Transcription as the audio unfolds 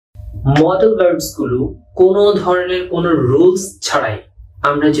Model verbs গুলো কোনো ধরনের কোনো রুলস ছাড়াই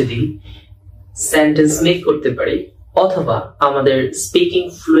আমরা যদি সেন্টেন্স মেক করতে পারি অথবা আমাদের স্পিকিং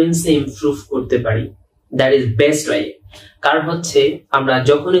ফ্লুয়েন্সি ইমপ্রুভ করতে পারি, দ্যাট ইজ বেস্ট ওয়ে। কারণ হচ্ছে আমরা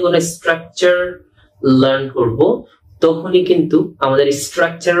যখনই কোনো স্ট্রাকচার লার্ন করব তখনই কিন্তু আমাদের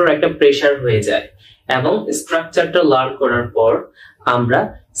স্ট্রাকচারের একটা প্রেসার হয়ে যায় এবং স্ট্রাকচারটা লার্ন করার পর আমরা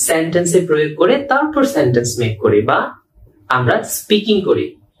সেন্টেন্সে প্রয়োগ করে তারপর সেন্টেন্স মেক করি বা আমরা স্পিকিং করি।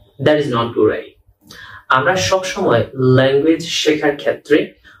 That is not right. আমরা সবসময় ল্যাঙ্গুয়েজ শেখার ক্ষেত্রে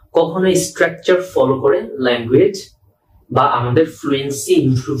কখনোই স্ট্রাকচার ফলো করে ল্যাঙ্গুয়েজ বা আমাদের ফ্লুয়েন্সি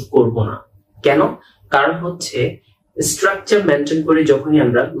ইমপ্রুভ করব না। কেন? কারণ হচ্ছে স্ট্রাকচার মেনটেন করে যখনই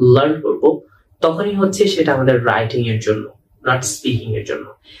আমরা লার্ন করব তখনই হচ্ছে সেটা আমাদের রাইটিং এর জন্য, নট স্পিকিং এর জন্য।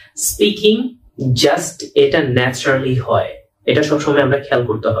 স্পিকিং জাস্ট এটা ন্যাচারালি হয়, এটা সবসময় আমরা খেয়াল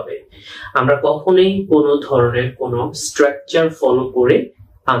করতে হবে। আমরা কখনোই কোনো ধরনের কোনো স্ট্রাকচার ফলো করে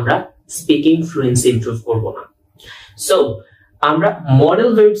আমরা স্পিকিং ফ্লুয়েন্সি ইমপ্রুভ করব না। সো আমরা মডেল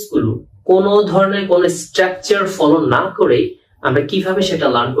ভার্বস গুলো কোনো ধরনের কোনো স্ট্রাকচার ফলো না করে আমরা কিভাবে সেটা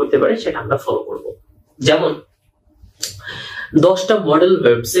লার্ন করতে পারি সেটা আমরা ফলো করব। যেমন 10টা মডেল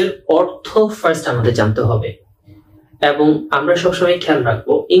ভার্বস এর অর্থ ফার্স্ট আমাদের জানতে হবে এবং আমরা সবসময় খেয়াল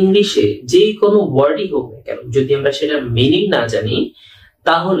রাখবো ইংলিশে যে কোনো ওয়ার্ডই হোক না কেন যদি আমরা সেটার মিনিং না জানি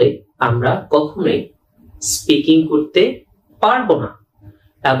তাহলে আমরা কখনোই স্পিকিং করতে পারবো না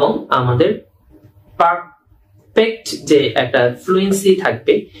এবং আমাদের পারফেক্ট যে একটা ফ্লুয়েন্সি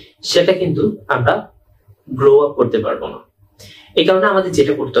থাকবে সেটা কিন্তু আমরা গ্রো আপ করতে পারবো না। এই কারণে আমাদের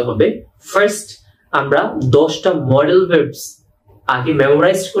যেটা করতে হবে ফার্স্ট আমরা 10টা মডেল ভার্বস আগে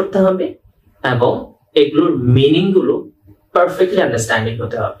মেমোরাইজ করতে হবে এবং এগুলোর মিনিং গুলো পারফেক্টলি আন্ডারস্ট্যান্ডিং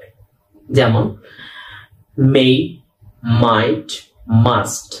হতে হবে। যেমন মে, মাইট,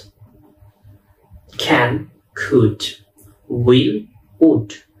 must, can, could, will, would,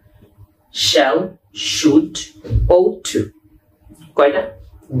 shall, should, ought to। কয়টা?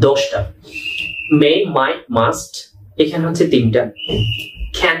 10টা। মে, মাইট, মাস্ট এখানে হচ্ছে 3টা,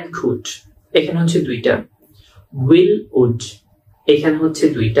 ক্যান, কুড এখানে হচ্ছে 2টা, উইল, উড এখানে হচ্ছে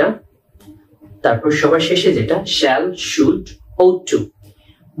 2টা, তারপর সবার শেষে যেটা শ্যাল, শুড, ought to।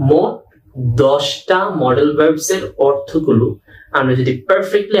 মোট 10টা মডেল ভার্বস এর অর্থগুলো আমরা যদি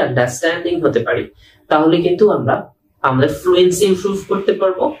পারফেক্টলি আন্ডারস্ট্যান্ডিং হতে পারি তাহলে কিন্তু আমরা আমাদের ফ্লুয়েন্সি ইমপ্রুভ করতে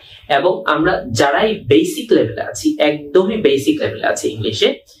পারবো এবং আমরা যারাই বেসিক লেভেলে আছি, একদমই বেসিক লেভেলে আছে ইংলিশে,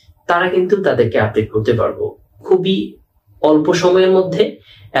 তারা কিন্তু তাদেরকে আপডেট করতে পারবো খুবই অল্প সময়ের মধ্যে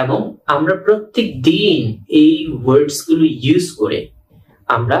এবং আমরা প্রত্যেক দিন এই ওয়ার্ডস গুলো ইউজ করে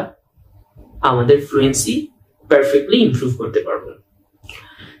আমরা আমাদের ফ্লুয়েন্সি পারফেক্টলি ইমপ্রুভ করতে পারবো।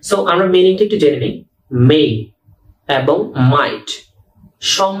 সো আমরা মিনিংটা একটু জেনে নিই। মে এবং মাইট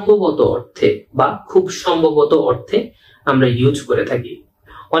সম্ভবত অর্থে বা খুব সম্ভবত অর্থে আমরা ইউজ করে থাকি।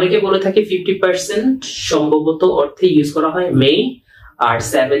 অনেকে বলে থাকে 50% সম্ভবত অর্থে ইউজ করা হয় মে আর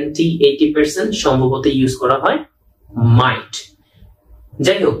 70-80% সম্ভবত ইউজ করা হয় মাইট।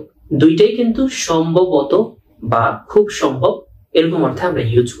 যাই হোক, দুইটাই কিন্তু সম্ভবত বা খুব সম্ভব এরকম অর্থে আমরা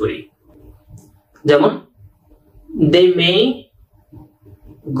ইউজ করি। যেমন they may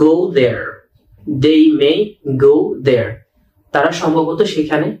go there, they may go there তারা সম্ভবত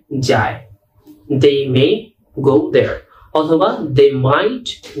সেখানে যায়, they may go there অথবা they might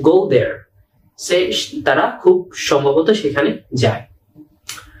go there তারা খুব সম্ভবত সেখানে যায়।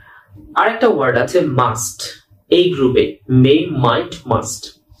 আরেকটা ওয়ার্ড আছে মাস্ট এই গ্রুপে, মে, মাইট, মাস্ট।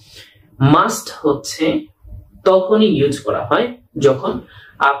 মাস্ট হচ্ছে তখনই ইউজ করা হয় যখন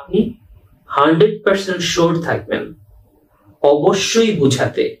আপনি 100% শিওর থাকবেন, অবশ্যই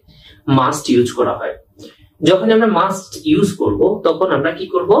বুঝাতে মাস্ট ইউজ করা হয়। যখন আমরা মাস্ট ইউজ করব তখন আমরা কি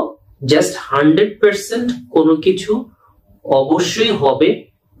করব, জাস্ট 100% কোনো কিছু অবশ্যই হবে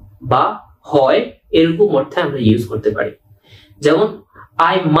বা হয় এরকম অর্থে আমরা ইউজ করতে পারি। যেমন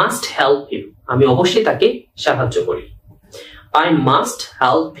আই মাস্ট হেল্প হিম, আমি অবশ্যই তাকে সাহায্য করি। আই মাস্ট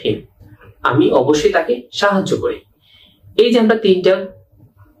হেল্প হিম, আমি অবশ্যই তাকে সাহায্য করি। এই যে আমরা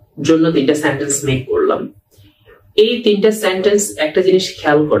 3টা সেন্টেন্স মেক করলাম, এই 3টা সেন্টেন্স একটা জিনিস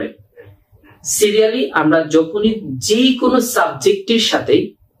খেয়াল করে, সিরিয়ালি আমরা যখনই যে কোনো সাবজেক্টের সাথে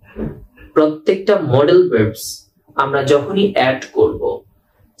প্রত্যেকটা মডেল ভার্বস আমরা যখনই অ্যাড করব,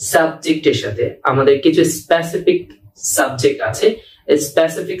 সাবজেক্টের সাথে আমাদের কিছু স্পেসিফিক সাবজেক্ট আছে,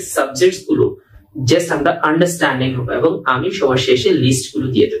 স্পেসিফিক সাবজেক্টস গুলো জাস্ট আমরা আন্ডারস্ট্যান্ডিং হবে এবং আমি সবার শেষে লিস্ট গুলো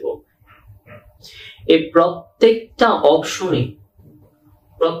দিয়ে দেব। এই প্রত্যেকটা অপশনে,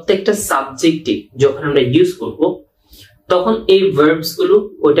 প্রত্যেকটা সাবজেক্টে যখন আমরা ইউজ করব তখন এই ভার্বস গুলো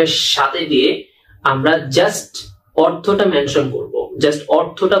ওইটার সাথে দিয়ে আমরা জাস্ট অর্থটা মেনশন করব, জাস্ট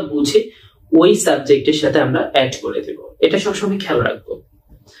অর্থটা বুঝে ওই সাবজেক্টের সাথে আমরা অ্যাড করে দেব। এটা সবসময় খেয়াল রাখবো।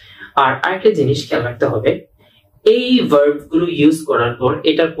 আর আরেকটা জিনিস খেয়াল রাখতে হবে, এই ভার্ব গুলো ইউজ করার পর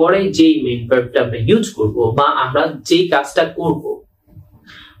এটার পরে যে মেইন ভার্বটা আমরা ইউজ করব বা আমরা যে কাজটা করব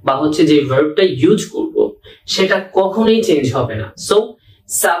বা হচ্ছে যে ভার্বটা ইউজ করব সেটা কখনোই চেঞ্জ হবে না। সো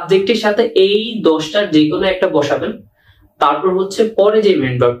সাবজেক্টের সাথে এই 10টার যে কোনো একটা বসাবেন, তারপর হচ্ছে পরে যে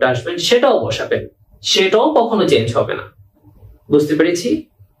মেইন ভার্বটা আসবেন সেটাও বসাবেন, সেটাও কখনো চেঞ্জ হবে না। বুঝতে পেরেছি?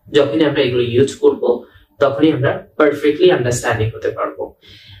 যখনই আমরা এগুলো ইউজ করব তখনই আমরা পারফেক্টলি আন্ডারস্ট্যান্ডিং হতে পারবো।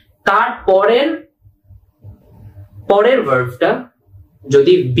 তারপরের ভার্বটা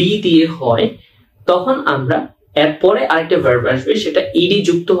যদি বি দিয়ে হয় তখন আমরা এরপরে আরেকটা ভার্ব আসবে, সেটা ইডি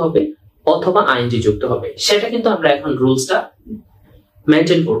যুক্ত হবে অথবা আইএনজি যুক্ত হবে। সেটা কিন্তু আমরা এখন রুলসটা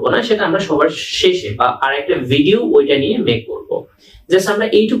মেনটেন করব না, সেটা আমরা সবার শেষে বা আরেকটা ভিডিও ওইটা নিয়ে মেক করব। জাস্ট আমরা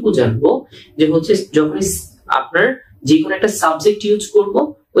এইটুকু জানবো যে হচ্ছে যখন আপনার যে কোনো একটা সাবজেক্ট ইউজ করব,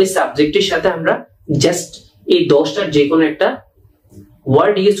 ওই সাবজেক্টের সাথে আমরা জাস্ট এই 10টার যে কোনো একটা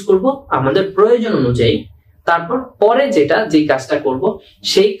ওয়ার্ড ইউজ করব আমাদের প্রয়োজন অনুযায়ী। তারপর পরে যে কাজটা করব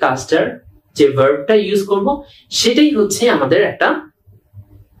সেই কাজটার যে ভার্বটা ইউজ করব সেটাই হচ্ছে আমাদের একটা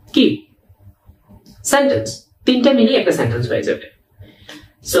কি সেন্টেন্স। তিনটা মিলিয়ে একটা সেন্টেন্স হয়ে যাবে।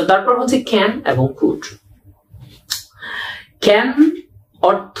 সো তারপর হচ্ছে ক্যান এবং কুড। ক্যান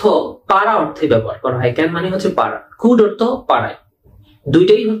অর্থ পারা অর্থে ব্যবহার করা হয়, ক্যান মানে হচ্ছে পারা, কুড অর্থ পারায়।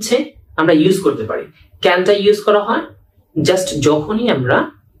 দুইটাই হচ্ছে আমরা ইউজ করতে পারি। ক্যানটা ইউজ করা হয় জাস্ট যখনই আমরা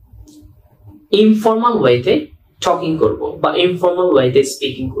ইনফর্মাল ওয়েতে টকিং করব বা ইনফর্মাল ওয়েতে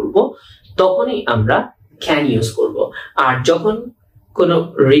স্পিকিং করব তখনই আমরা ক্যান ইউজ করব। আর যখন কোনো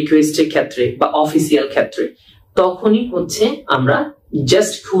রিকোয়েস্টের ক্ষেত্রে বা অফিসিয়াল ক্ষেত্রে তখনই হচ্ছে আমরা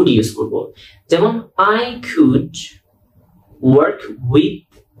জাস্ট কুড ইউজ করব। যেমন I could work with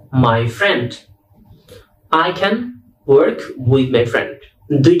my friend, I can work with my friend.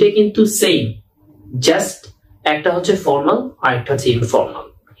 দুইটা কিন্তু সেম, জাস্ট একটা হচ্ছে ফর্মাল আর একটা হচ্ছে ইনফর্মাল।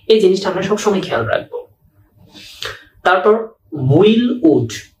 এই জিনিসটা আমরা সবসময় খেয়াল রাখবো। তারপর উইল উড,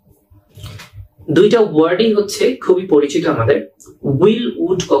 দুইটা ওয়ার্ডই হচ্ছে খুবই পরিচিত আমাদের। উইল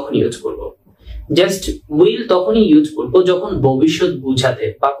উড কখন ইউজ করব? জাস্ট উইল তখনই ইউজ করব যখন ভবিষ্যৎ বুঝাতে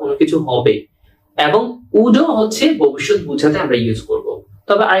বা কোনো কিছু হবে, এবং উডও হচ্ছে ভবিষ্যৎ বুঝাতে আমরা ইউজ করব।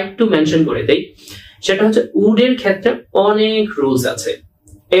 তবে আরেকটু মেনশন করে দেই, সেটা হচ্ছে উডের ক্ষেত্রে অনেক রুলস আছে।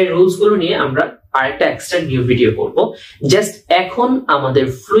 এই রুলস গুলো নিয়ে আমরা আরেকটা এক্সট্রা নিউ ভিডিও করব। জাস্ট এখন আমাদের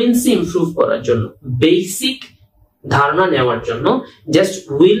ফ্লুয়েন্সি ইমপ্রুভ করার জন্য, বেসিক ধারণা নেওয়ার জন্য জাস্ট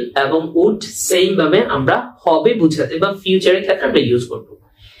উইল এবং উড সেম ভাবে আমরা হবে বুঝাতে বা ফিউচারের ক্ষেত্রে আমরা ইউজ করব।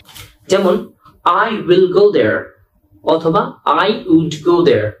 যেমন আই উইল গো দেয়ার অথবা আই উড গো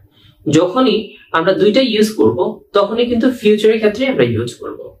দেয়ার, যখনই আমরা দুইটা ইউজ করব তখনই কিন্তু ফিউচারের ক্ষেত্রে আমরা ইউজ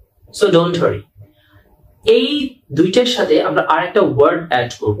করব। So don't worry. এই দুইটার সাথে আমরা আরেকটা ওয়ার্ড অ্যাড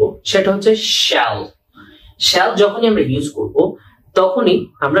করব, সেটা হচ্ছে শ্যাল। শ্যাল যখনই আমরা ইউজ করব তখনই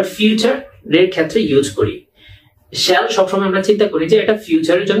আমরা ফিউচারের ক্ষেত্রে ইউজ করি। শ্যাল সবসময় আমরা চিন্তা করি যে এটা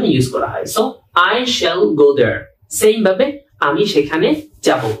ফিউচারের জন্য ইউজ করা হয়। So I shall go there, same ভাবে আমি সেখানে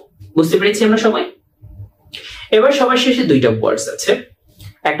যাব। বুঝতে পেরেছি আমরা সবাই? এবার সবার শেষে দুইটা ওয়ার্ডস আছে,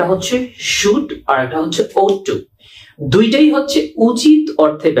 একটা হচ্ছে শুড আর একটা হচ্ছে ought to। দুইটাই হচ্ছে উচিত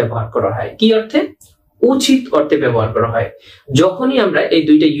অর্থে ব্যবহার করা হয়। কি অর্থে? উচিত অর্থে ব্যবহার করা হয়। যখনই আমরা এই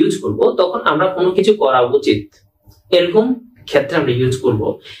দুইটা ইউজ করব তখন আমরা কোনো কিছু করা উচিত, এরকম ক্ষেত্রে আমরা ইউজ করব।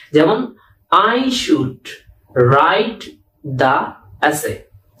 যেমন I should write the essay,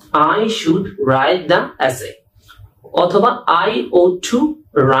 I should write the essay, অথবা I ought to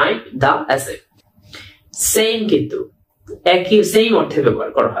write the essay. Same কিন্তু একই সেম অর্থে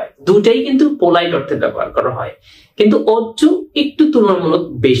ব্যবহার করা হয়, দুটাই কিন্তু পোলাইট অর্থে ব্যবহার করা হয়, কিন্তু ought to একটু তুলনামূলক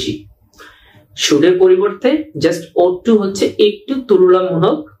বেশি। শুডের পরিবর্তে জাস্ট ought to হচ্ছে একটু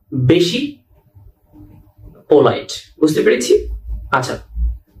তুলনামূলক বেশি পোলাইট। বুঝতে পেরেছি? আচ্ছা,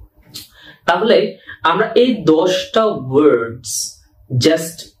 তাহলে আমরা এই 10টা ওয়ার্ডস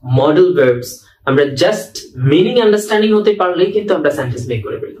জাস্ট মডেল ভার্বস আমরা জাস্ট মিনিং আন্ডারস্ট্যান্ডিং হতে পারলেই কিন্তু আমরা সেন্টেন্স মেক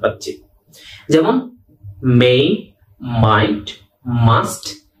করে ফেলতে পারছি। যেমন মে, মাইট, must,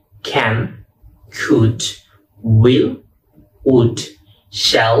 can, could, will, would,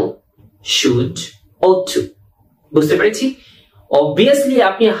 shall, should, ought to। বুঝতে পেরেছি? অবভিয়াসলি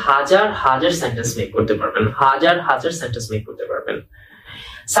আপনি হাজার হাজার সেন্টেন্স মেক করতে পারবেন, হাজার হাজার সেন্টেন্স মেক করতে পারবেন।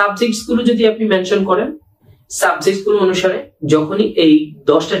 সাবজেক্টস গুলো যদি আপনি মেনশন করেন, সাবজেক্টস গুলো অনুসারে যখনই এই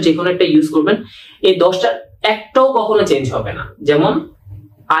 10টার যে কোনো একটা ইউজ করবেন, এই 10টার একটাও কখনো চেঞ্জ হবে না। যেমন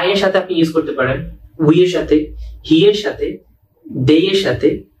আই এর সাথে আপনি ইউজ করতে পারেন, উই এর সাথে, হি এর সাথে, দে এর সাথে,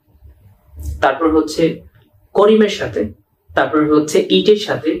 তারপর হচ্ছে করিমের সাথে, তারপর হচ্ছে ইট এর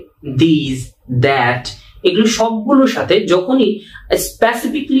সাথে, দিস, দ্যাট, এগুলো সবগুলোর সাথে যখনই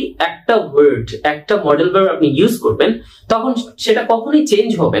স্পেসিফিকলি একটা ওয়ার্ড, একটা মডেল ভার্ব আপনি ইউজ করবেন তখন সেটা কখনোই চেঞ্জ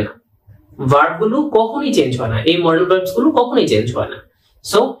হবে না। ভার্ব গুলো কখনোই চেঞ্জ হয় না, এই মডেল ভার্বস গুলো কখনোই চেঞ্জ হয় না।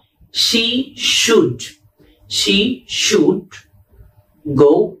 So she should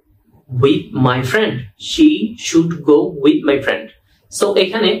go with my friend, she should go with my friend। So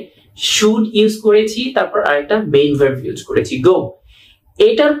এখানে should ইউজ করেছি, তারপর আরেকটা মেইন ভার্ব ইউজ করেছি go।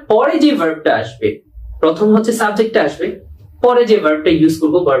 এটার পরে যে ভার্বটা আসবে, প্রথম হচ্ছে সাবজেক্টটা আসবে, পরে যে ভার্বটা ইউজ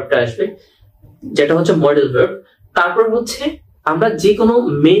করব ভার্বটা আসবে যেটা হচ্ছে মডেল ভার্ব, তারপর হচ্ছে আমরা যে কোনো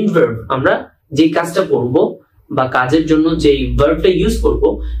মেইন ভার্ব, আমরা যে কাজটা করব বা কাজের জন্য যে ভার্বটা ইউজ করব,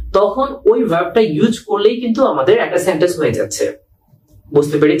 তখন ওই ভার্বটা ইউজ করলেই কিন্তু আমাদের একটা সেন্টেন্স হয়ে যাচ্ছে।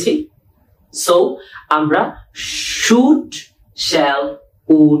 বুঝতে পেরেছি? সো আমরা শুড, শ্যাল,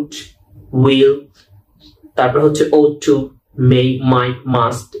 উড, উইল, তারপর হচ্ছে ought to, may, might,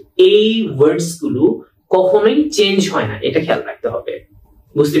 must, এই ওয়ার্ডস গুলো কখনোই চেঞ্জ হয় না, এটা খেয়াল রাখতে হবে।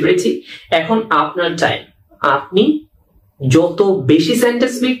 বুঝতে পেরেছি? এখন আপনার টাইম, আপনি যত বেশি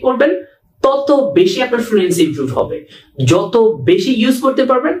সেন্টেন্স মেক করবেন তত বেশি আপনার ফ্লুয়েন্সি ইমপ্রুভ হবে, যত বেশি ইউজ করতে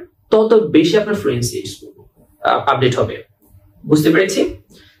পারবেন তত বেশি আপনার ফ্লুয়েন্সি আপডেট হবে। বুঝতে পেরেছি?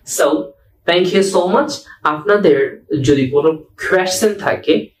 So thank you so much. আপনাদের যদি কোনো কোয়েশ্চেন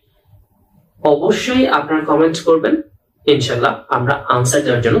থাকে অবশ্যই আপনারা কমেন্ট করবেন, ইনশাআল্লাহ আমরা আনসার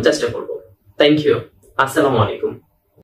দেওয়ার জন্য চেষ্টা করব। Thank you. আসসালামু আলাইকুম।